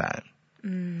stuff at the time.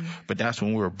 But that's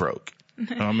when we were broke.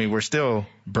 I mean, we're still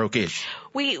broke-ish.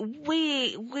 We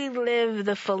live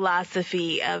the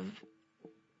philosophy of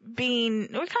we're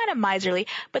kind of miserly,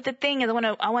 but the thing is,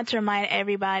 I want to remind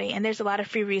everybody, and there's a lot of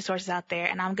free resources out there,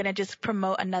 and I'm going to just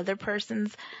promote another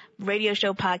person's radio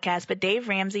show podcast, but Dave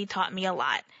Ramsey taught me a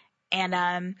lot.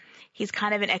 And he's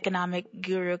kind of an economic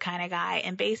guru kind of guy.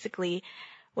 And basically,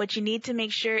 what you need to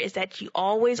make sure is that you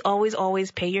always, always,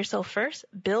 always pay yourself first.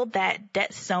 Build that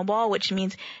debt snowball, which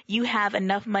means you have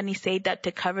enough money saved up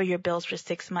to cover your bills for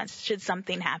 6 months should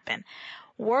something happen.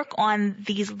 Work on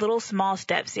these little small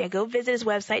steps. Yeah, go visit his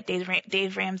website,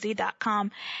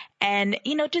 DaveRamsey.com, and,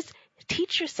 just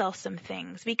teach yourself some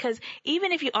things, because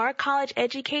even if you are college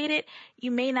educated, you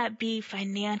may not be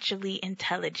financially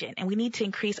intelligent, and we need to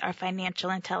increase our financial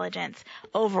intelligence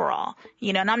overall.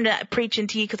 And I'm not preaching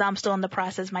to you because I'm still in the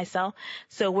process myself.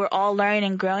 So we're all learning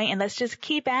and growing, and let's just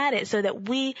keep at it so that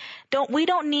we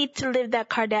don't need to live that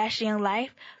Kardashian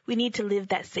life. We need to live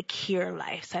that secure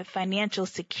life, so financial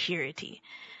security,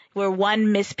 where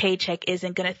one missed paycheck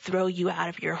isn't going to throw you out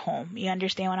of your home. You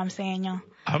understand what I'm saying, y'all?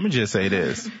 I'm going to just say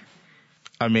this.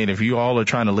 I mean, if you all are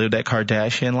trying to live that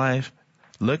Kardashian life,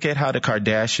 look at how that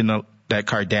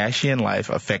Kardashian life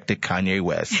affected Kanye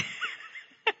West.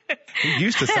 He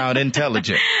used to sound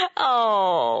intelligent.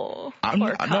 Oh,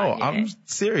 I'm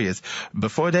serious.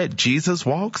 Before that, Jesus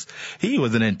Walks, he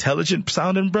was an intelligent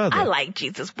sounding brother. I like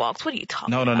Jesus Walks. What are you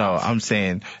talking about? No. I'm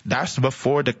saying that's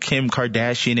before the Kim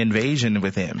Kardashian invasion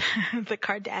with him. The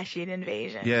Kardashian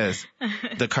invasion. Yes.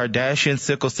 The Kardashian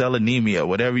sickle cell anemia,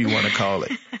 whatever you want to call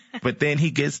it. But then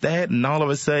he gets that, and all of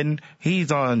a sudden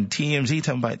he's on TMZ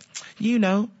talking about,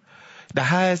 the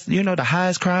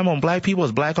highest crime on black people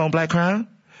is black on black crime.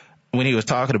 When he was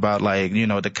talking about,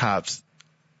 the cops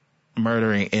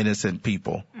murdering innocent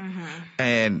people. Mm-hmm.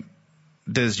 And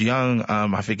this young,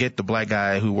 I forget the black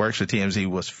guy who works for TMZ,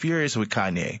 was furious with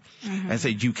Kanye and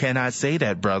said, you cannot say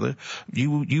that, brother.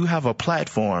 You have a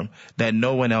platform that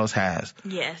no one else has.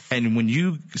 Yes. And when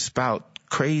you spout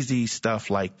crazy stuff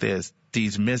like this,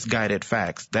 these misguided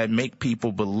facts that make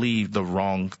people believe the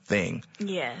wrong thing.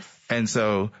 Yes. And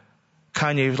so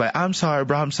Kanye was like, I'm sorry,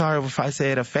 bro. I'm sorry if I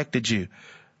say it affected you.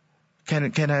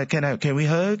 Can we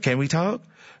hug? Can we talk?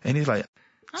 And he's like,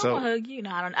 I'll hug you.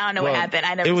 No, I don't know what happened.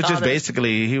 I never It was saw just this.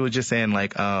 basically, he was just saying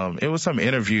it was some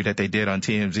interview that they did on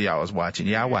TMZ I was watching.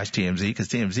 Yeah, I watch TMZ because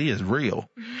TMZ is real.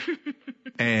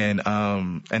 And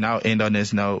I'll end on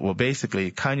this note. Well,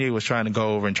 basically, Kanye was trying to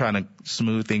go over and trying to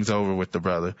smooth things over with the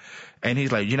brother. And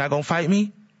he's like, you're not going to fight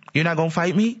me? You're not going to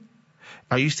fight me?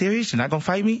 Are you serious? You're not going to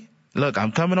fight me? Look,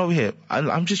 I'm coming over here.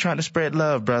 I'm just trying to spread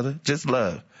love, brother. Just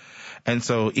love. And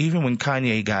so even when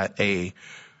Kanye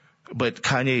but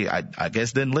Kanye, I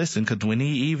guess didn't listen, because when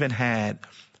he even had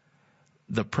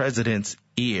the president's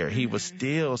ear, he was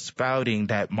still spouting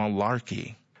that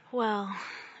malarkey. Well,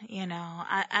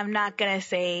 I'm not going to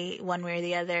say one way or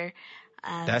the other.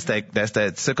 That's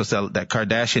that sickle cell, that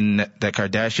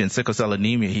Kardashian sickle cell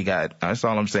anemia he got. That's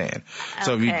all I'm saying. Okay.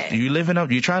 So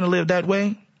if you trying to live that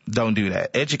way, don't do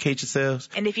that. Educate yourselves.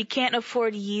 And if you can't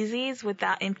afford Yeezys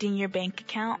without emptying your bank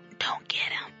account, don't get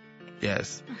them.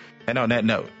 Yes. And on that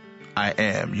note, I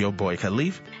am your boy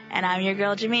Khalif. And I'm your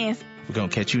girl Jamise. We're going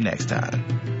to catch you next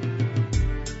time.